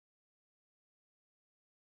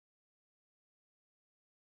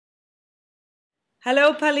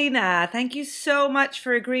Hello, Paulina. Thank you so much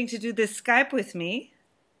for agreeing to do this Skype with me.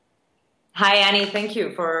 Hi, Annie. Thank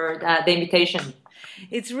you for the invitation.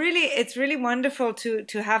 It's really wonderful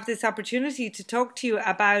to have this opportunity to talk to you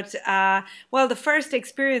about well, the first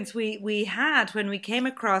experience we had when we came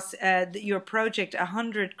across your project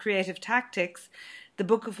 100 Creative Tactics, the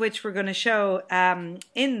book of which we're going to show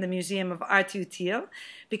in the Museum of Art Útil,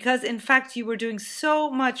 because in fact you were doing so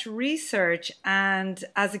much research and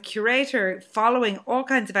as a curator following all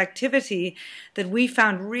kinds of activity that we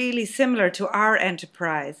found really similar to our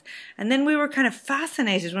enterprise. And then we were kind of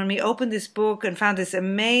fascinated when we opened this book and found this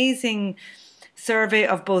amazing survey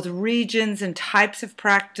of both regions and types of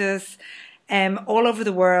practice all over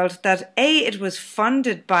the world, that it was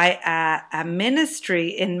funded by a ministry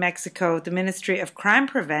in Mexico, the Ministry of Crime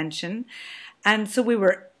Prevention. And so we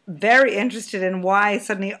were very interested in why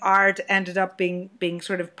suddenly art ended up being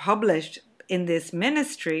sort of published in this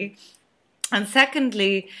ministry. And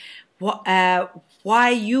secondly, why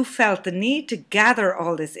you felt the need to gather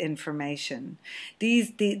all this information.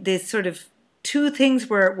 This sort of two things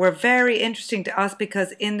were very interesting to us,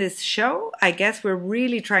 because in this show, I guess we're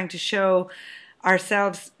really trying to show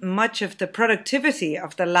ourselves much of the productivity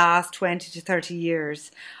of the last 20 to 30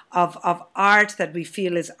 years of art that we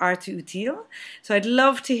feel is art utile. So I'd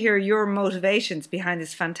love to hear your motivations behind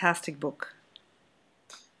this fantastic book.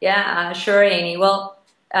 Yeah, sure, Annie. Well,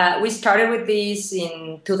 we started with this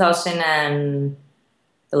in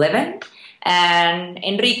 2011, and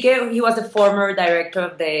Enrique, he was the former director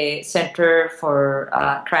of the Center for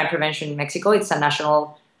Crime Prevention in Mexico. It's a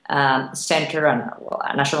national center and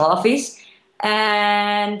a national office.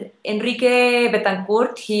 And Enrique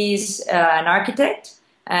Betancourt, he's an architect,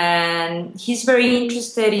 and he's very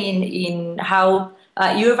interested in how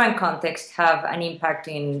urban contexts have an impact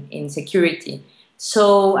in security.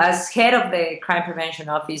 So as head of the crime prevention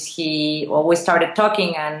office, he always started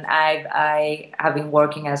talking, and I have been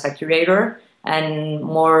working as a curator and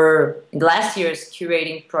more in the last years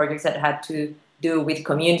curating projects that had to do with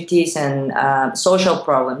communities and social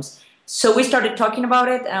problems. So we started talking about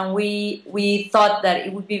it, and we thought that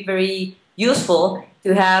it would be very useful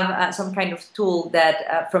to have some kind of tool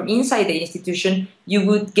that from inside the institution you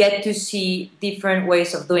would get to see different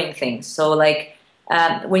ways of doing things. So like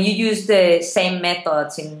when you use the same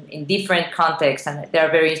methods in different contexts, and they are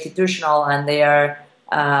very institutional and they are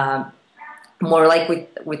more like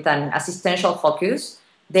with an assistential focus,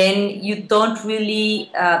 then you don't really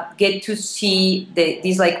get to see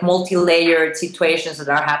these like multi-layered situations that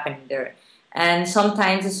are happening there. And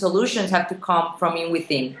sometimes the solutions have to come from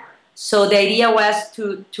within. So the idea was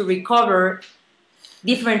to recover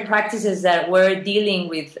different practices that were dealing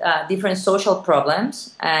with different social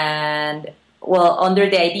problems, and well, under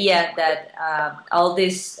the idea that all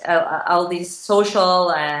these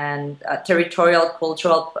social and territorial,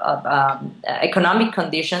 cultural, economic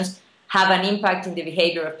conditions have an impact in the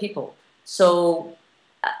behavior of people. So,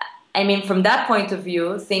 I mean, from that point of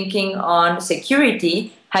view, thinking on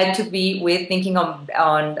security had to be with thinking on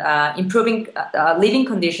improving living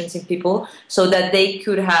conditions in people so that they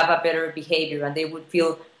could have a better behavior and they would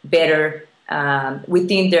feel better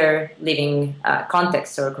within their living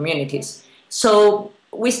contexts or communities. So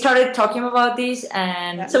we started talking about this,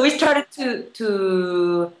 and so we started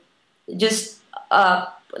to just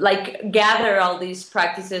like gather all these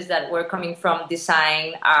practices that were coming from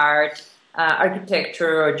design, art,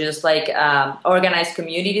 architecture, or just like organized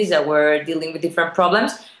communities that were dealing with different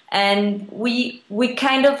problems. And we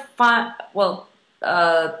kind of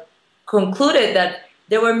concluded that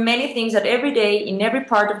there were many things that every day in every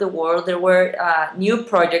part of the world there were new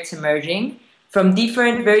projects emerging from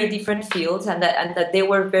very different fields, and that they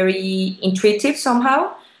were very intuitive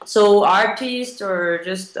somehow. So artists or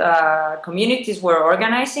just communities were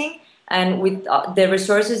organizing, and with the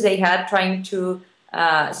resources they had, trying to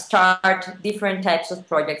start different types of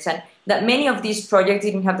projects, and that many of these projects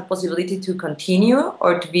didn't have the possibility to continue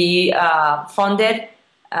or to be funded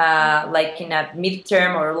like in a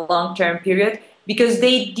midterm or long-term period, because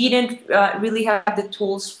they didn't really have the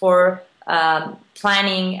tools for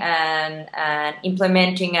planning and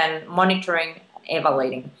implementing and monitoring,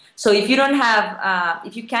 evaluating. So if you don't have,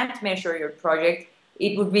 if you can't measure your project,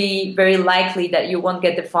 it would be very likely that you won't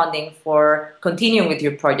get the funding for continuing with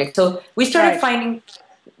your project. So we started finding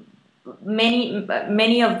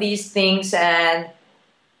many of these things, and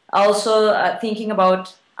also thinking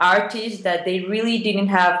about artists that they really didn't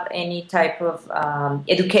have any type of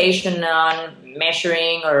education on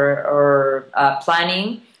measuring or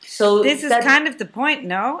planning. So this is kind of the point,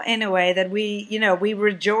 no? In a way that we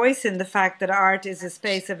rejoice in the fact that art is a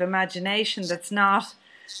space of imagination that's not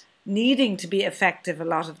needing to be effective a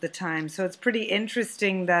lot of the time. So it's pretty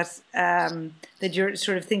interesting that that you're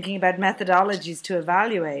sort of thinking about methodologies to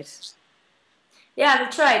evaluate. Yeah,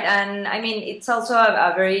 that's right. And I mean, it's also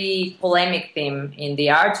a very polemic theme in the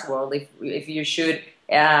arts world, if you should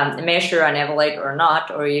measure and evaluate or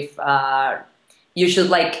not, or if you should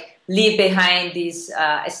like leave behind this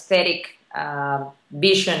aesthetic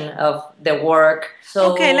vision of the work.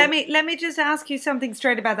 So Okay, let me just ask you something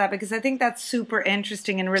straight about that, because I think that's super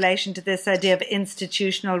interesting in relation to this idea of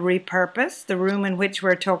institutional repurpose, the room in which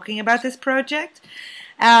we're talking about this project.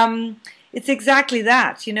 It's exactly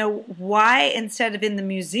that. You know, why instead of in the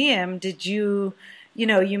museum did you, you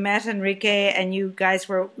know, you met Enrique and you guys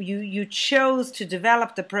were you chose to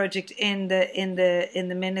develop the project in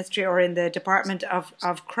the ministry or in the Department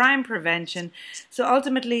of Crime Prevention. So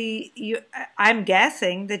ultimately, I'm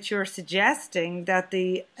guessing that you're suggesting that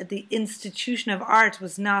the institution of art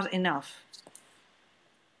was not enough.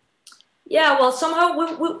 yeah, well, somehow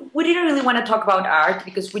we didn't really want to talk about art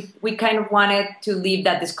because we kind of wanted to leave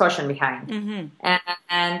that discussion behind.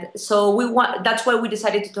 And so that's why we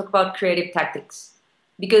decided to talk about creative tactics,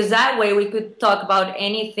 because that way we could talk about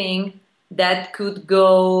anything that could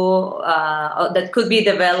go, that could be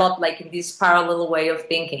developed like in this parallel way of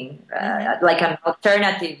thinking, like an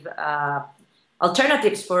alternatives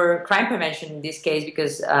for crime prevention in this case,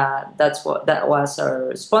 because that was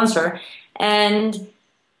our sponsor. And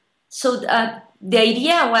so the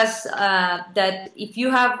idea was that if you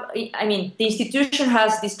have, I mean, the institution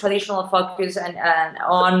has this traditional focus and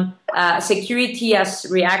on security as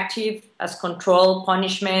reactive, as control,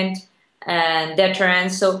 punishment, and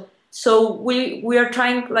deterrence. So we are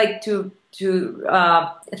trying like to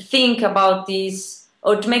think about this,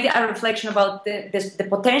 or to make a reflection about the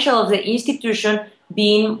potential of the institution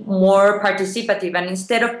being more participative, and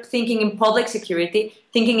instead of thinking in public security,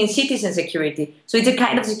 thinking in citizen security. So it's a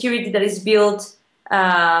kind of security that is built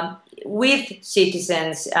with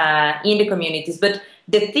citizens in the communities. But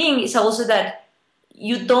the thing is also that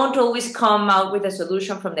you don't always come out with a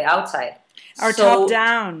solution from the outside. Or top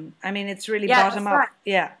down. I mean, it's really bottom up. Right.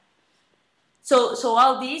 Yeah. So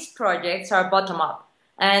all these projects are bottom up.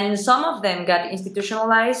 And some of them got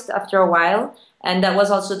institutionalized after a while. And that was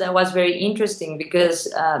very interesting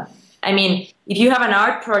because, I mean, if you have an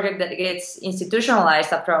art project that gets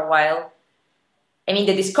institutionalized after a while, I mean,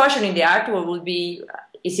 the discussion in the art world will be,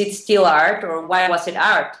 is it still art, or why was it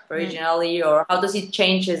art originally, or how does it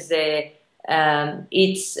changes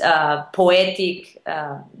its poetic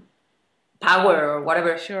power or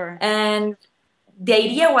whatever. Sure. And the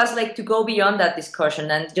idea was like to go beyond that discussion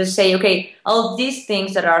and just say, okay, all these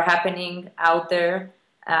things that are happening out there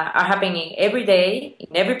are happening every day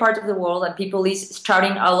in every part of the world, and people is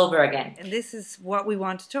starting all over again. And this is what we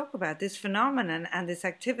want to talk about, this phenomenon and this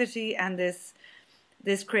activity and this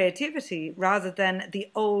creativity, rather than the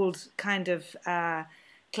old kind of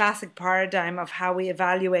classic paradigm of how we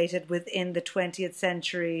evaluate it within the 20th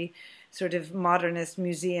century sort of modernist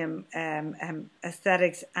museum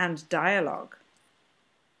aesthetics and dialogue.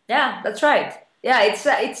 Yeah, that's right. Yeah,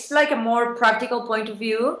 it's like a more practical point of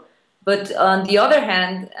view, but on the other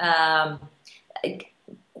hand,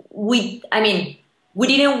 we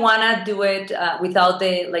didn't want to do it without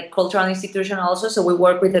the like cultural institution also. So we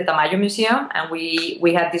work with the Tamayo Museum, and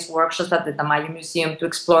we had these workshops at the Tamayo Museum to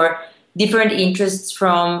explore different interests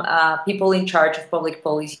from people in charge of public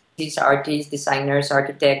policies, artists, designers,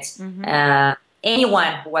 architects.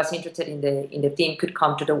 Anyone who was interested in the theme could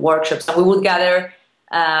come to the workshops, and we would gather.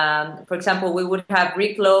 For example, we would have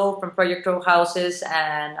Rick Lowe from Project Row Houses,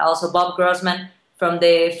 and also Bob Grossman from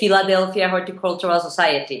the Philadelphia Horticultural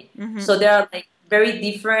Society. So there are like very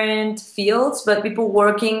different fields, but people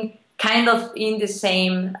working kind of in the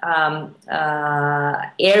same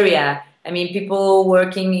area. I mean, people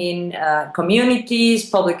working in communities,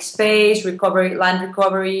 public space, recovery, land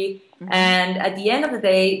recovery, and at the end of the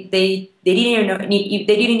day, they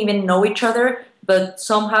didn't even know each other. But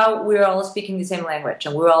somehow we're all speaking the same language,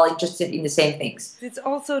 and we're all interested in the same things. It's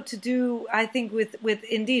also to do, I think, with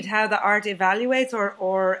indeed how the art evaluates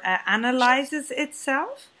or analyzes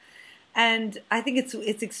itself. And I think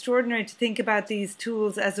it's extraordinary to think about these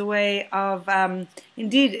tools as a way of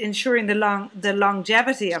indeed ensuring the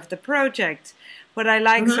longevity of the project. What I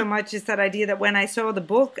like so much is that idea that when I saw the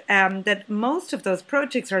book, that most of those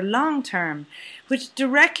projects are long-term, which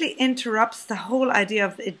directly interrupts the whole idea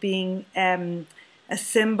of it being a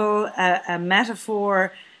symbol, a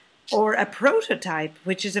metaphor, or a prototype,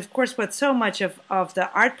 which is, of course, what so much of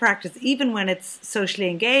the art practice, even when it's socially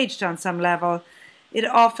engaged on some level, it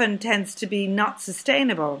often tends to be not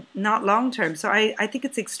sustainable, not long-term. So I think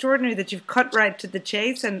it's extraordinary that you've cut right to the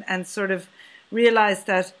chase and sort of realized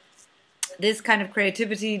that this kind of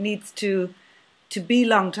creativity needs to be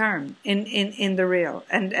long term in the real,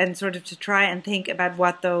 and sort of to try and think about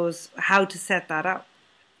how to set that up.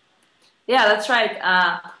 Yeah, that's right.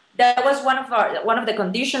 That was one of the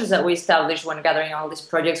conditions that we established when gathering all these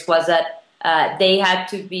projects, was that they had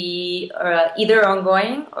to be either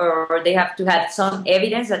ongoing, or they have to have some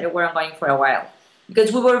evidence that they were ongoing for a while,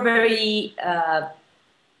 because we were very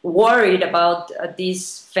worried about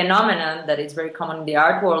this phenomenon that is very common in the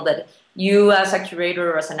art world, that you as a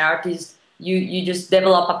curator or as an artist, you just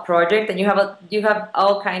develop a project and you have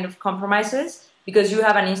all kind of compromises because you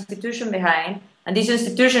have an institution behind, and this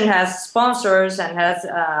institution has sponsors and has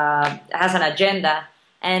an agenda,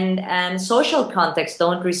 and social contexts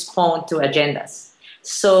don't respond to agendas.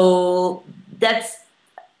 So that's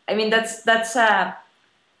an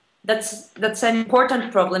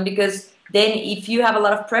important problem, because then if you have a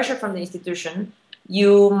lot of pressure from the institution,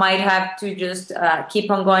 you might have to just keep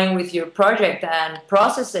on going with your project, and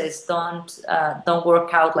processes don't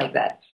work out like that.